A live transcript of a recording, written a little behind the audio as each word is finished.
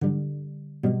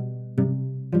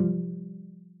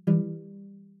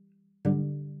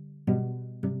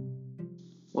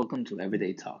welcome to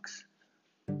Everyday Talks.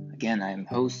 Again, I'm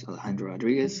host Alejandro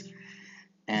Rodriguez,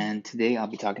 and today I'll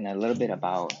be talking a little bit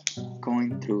about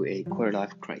going through a quarter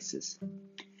life crisis.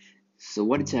 So,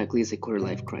 what exactly is a quarter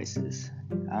life crisis?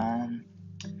 Um,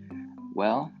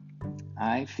 well,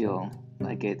 I feel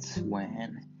like it's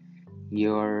when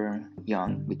you're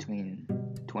young, between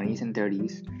 20s and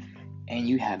 30s, and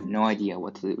you have no idea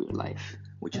what to do with your life,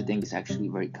 which I think is actually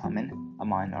very common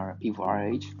among our people our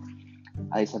age.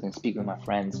 At least I've been speaking with my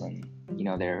friends, and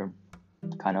they're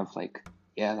kind of like,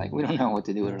 yeah, like we don't know what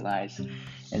to do with our lives,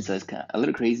 and so it's kind of a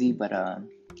little crazy, but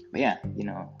yeah,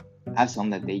 I have some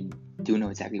that they do know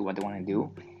exactly what they want to do,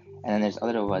 and then there's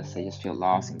other of us that just feel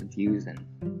lost and confused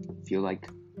and feel like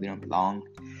we don't belong,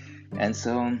 and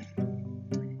so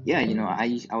yeah,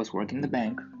 I was working in the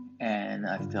bank, and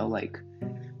I felt like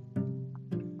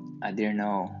I didn't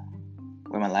know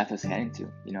where my life was heading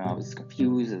to. I was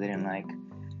confused. I didn't like.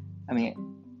 I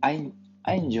mean, I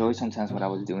enjoyed sometimes what I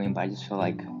was doing, but I just felt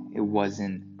like it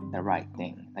wasn't the right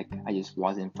thing. Like I just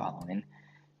wasn't following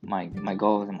my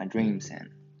goals and my dreams,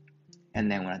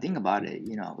 and then when I think about it,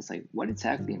 I was like, what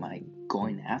exactly am I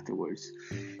going afterwards?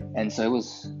 And so it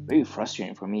was very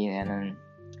frustrating for me. And then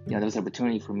there was an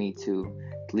opportunity for me to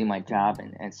leave my job,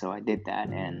 and so I did that.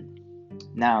 And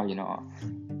now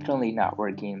currently not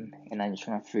working, and I'm just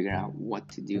trying to figure out what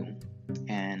to do.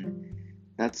 And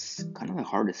that's kind of the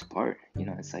hardest part.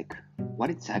 It's like, what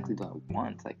exactly do I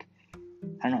want? Like,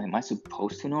 I don't know, am I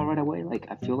supposed to know right away? Like,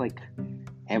 I feel like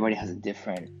everybody has a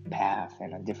different path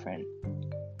and a different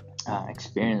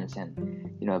experience,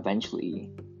 and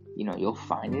eventually, you'll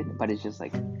find it. But it's just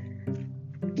like,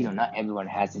 not everyone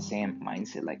has the same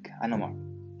mindset. Like, I know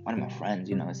one of my friends,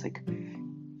 it's like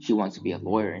she wants to be a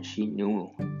lawyer, and she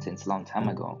knew since a long time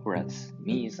ago. Whereas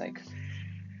me, it's like,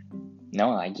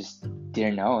 no, I just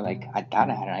didn't know. Like, I thought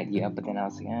I had an idea, but then I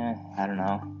was like, I don't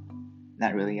know,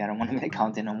 not really. I don't want to be an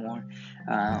accountant no more.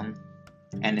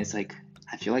 And it's like,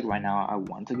 I feel like right now I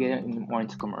want to get more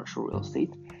into commercial real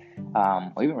estate,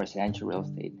 or even residential real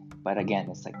estate. But again,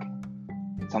 it's like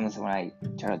sometimes when I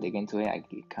try to dig into it, I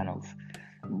get kind of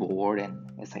bored, and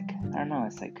it's like, I don't know.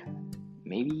 It's like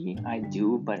maybe I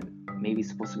do, but maybe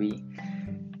it's supposed to be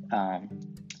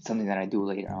something that I do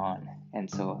later on. And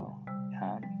so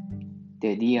the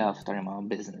idea of starting my own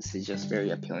business is just very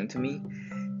appealing to me,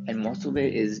 and most of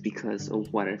it is because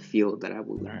of what I feel that I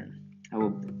will learn.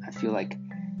 I feel like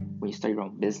when you start your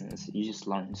own business, you just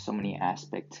learn so many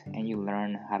aspects, and you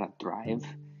learn how to thrive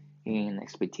in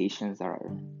expectations that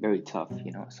are very tough.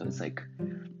 So it's like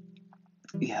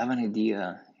you have an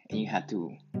idea, and you have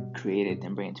to create it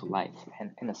and bring it to life. And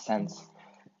in a sense,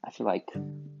 I feel like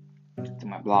to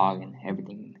my blog and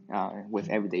everything, with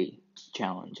Everyday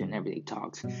Challenge and Everyday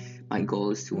Talks, my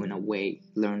goal is to, in a way,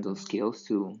 learn those skills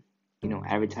to,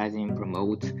 advertising,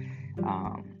 promote,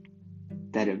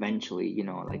 that eventually,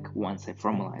 like once I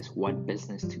formalize what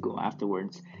business to go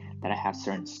afterwards, that I have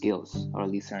certain skills, or at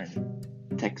least certain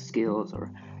tech skills,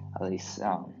 or at least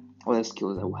other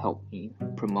skills that will help me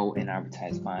promote and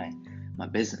advertise my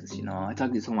business. I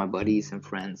talk to some of my buddies and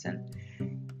friends, and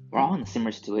we're all in a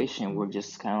similar situation. We're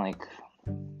just kind of like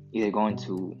either going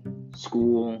to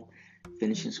school,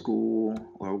 finishing school,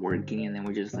 or working, and then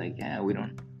we're just like, yeah, we're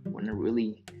not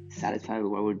really satisfied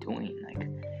with what we're doing. Like,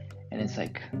 and it's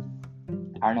like,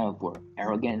 I don't know if we're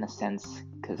arrogant in a sense,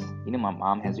 because my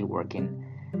mom has been working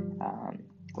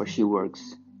where she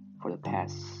works for the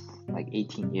past like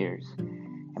 18 years,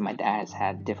 and my dad has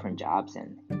had different jobs,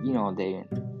 and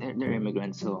they're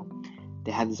immigrants, so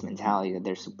they have this mentality that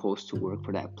they're supposed to work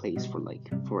for that place for like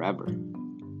forever.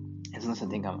 And sometimes I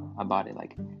think about it,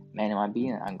 like, man, am I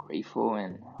being ungrateful,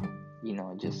 and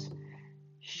just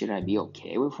should I be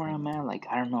okay with where I'm at? Like,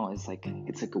 I don't know. It's like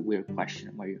a weird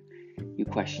question where you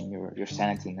question your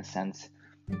sanity in a sense,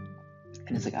 and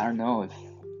it's like, I don't know if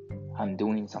I'm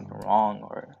doing something wrong,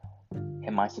 or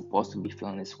am I supposed to be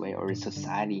feeling this way, or is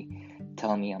society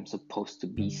telling me I'm supposed to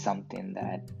be something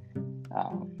that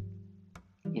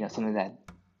something that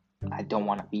I don't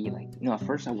want to be. Like, at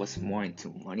first I was more into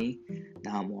money,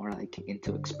 now I'm more like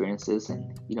into experiences,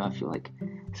 and I feel like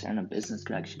starting a business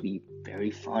could actually be very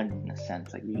fun in a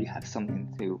sense. Like, you have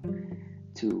something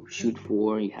to shoot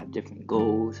for, you have different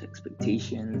goals,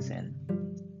 expectations, and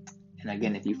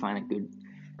again, if you find a good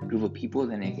group of people,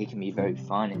 then it can be very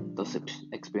fun, and those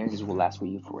experiences will last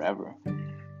with you forever.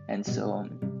 And so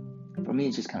for me,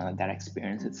 it's just kind of like that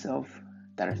experience itself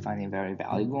that I find it very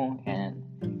valuable, and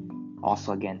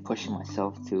also again pushing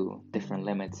myself to different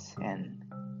limits, and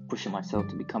pushing myself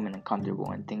to becoming uncomfortable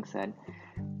and things that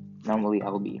normally I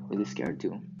would be really scared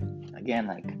to. Again,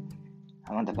 like,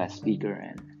 I'm not the best speaker,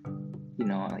 and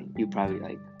like, you probably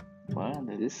like well,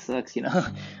 this sucks,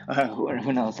 or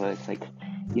who knows? So it's like,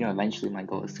 eventually my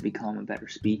goal is to become a better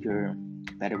speaker,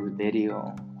 better with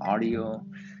video, audio,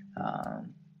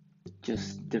 um,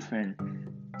 just different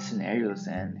scenarios.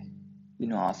 And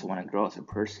I also want to grow as a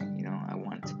person. I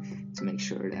want to make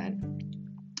sure that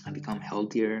I become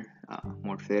healthier,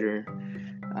 more fitter,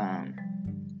 um,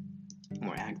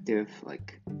 more active.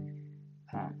 Like,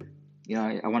 um,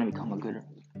 I want to become a good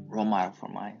role model for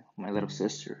my little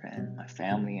sister and my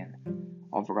family and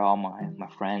overall my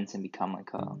friends, and become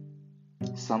like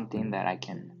something that I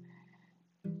can,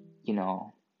 you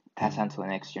know, pass on to the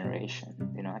next generation.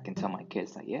 I can tell my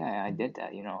kids like, yeah, I did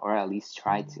that, or at least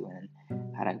try to, and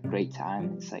had a great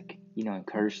time. It's like,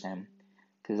 encourage them.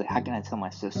 Because like, how can I tell my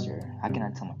sister? How can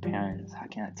I tell my parents? How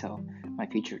can I tell my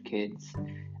future kids?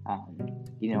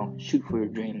 Shoot for your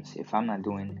dreams. If I'm not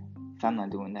doing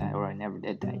that, or I never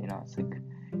did that, it's like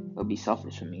it'll be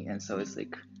selfish for me. And so it's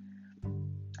like,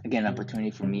 again,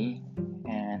 opportunity for me.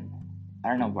 And I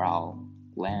don't know where I'll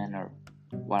land or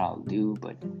what I'll do,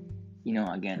 but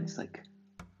again, it's like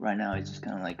right now it's just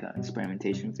kind of like an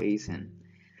experimentation phase. And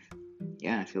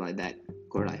yeah, I feel like that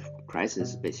quarter life crisis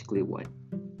is basically what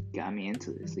got me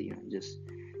into this. Just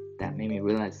that made me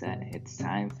realize that it's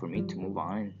time for me to move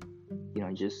on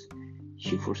and just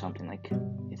shoot for something. Like,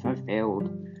 if I failed,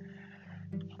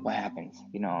 what happens?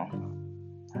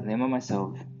 I live by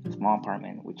myself, small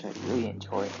apartment, which I really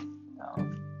enjoy.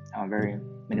 I'm a very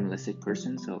minimalistic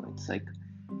person, so it's like,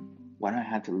 what do I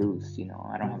have to lose?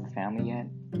 I don't have a family yet,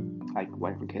 like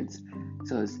wife or kids,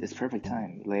 so it's perfect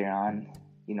time later on.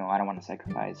 I don't want to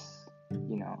sacrifice,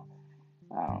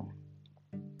 um,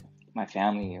 my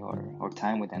family or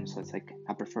time with them. So it's like,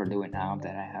 I prefer doing it now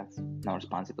that I have no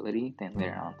responsibility than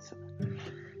later on.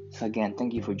 So again,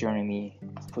 thank you for joining me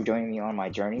on my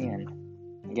journey, and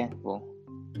again,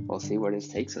 we'll see where this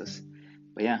takes us.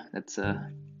 But yeah, that's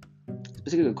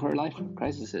basically the quarter life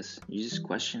crisis is. You just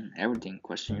question everything,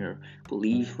 question your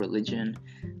belief, religion,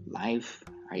 life.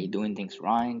 Are you doing things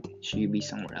right? Should you be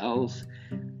somewhere else?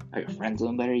 Are your friends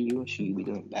doing better than you? Should you be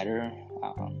doing better?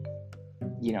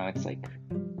 It's like,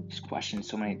 just question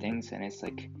so many things, and it's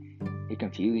like, you're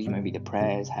confused, you might be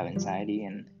depressed, have anxiety,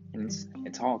 and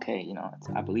it's all okay.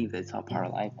 I believe that it's all part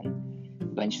of life, and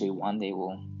eventually one day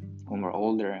when we're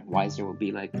older and wiser, we'll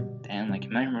be like, damn, like,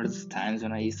 remember those times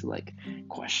when I used to like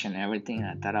question everything and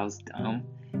I thought I was dumb?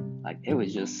 Like, it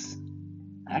was just,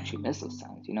 I actually miss those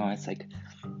times. It's like,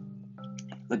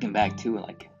 looking back too,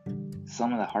 like,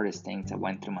 some of the hardest things I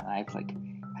went through my life, like,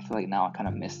 I feel like now I kind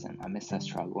of miss them. I miss that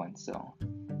struggle. And so,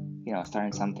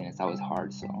 starting something is always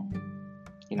hard. So,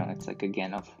 it's like,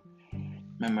 again, of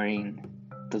remembering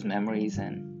those memories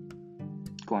and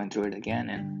going through it again.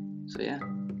 And so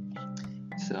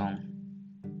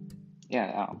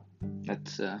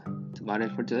that's about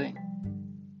it for today.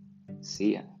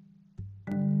 See ya.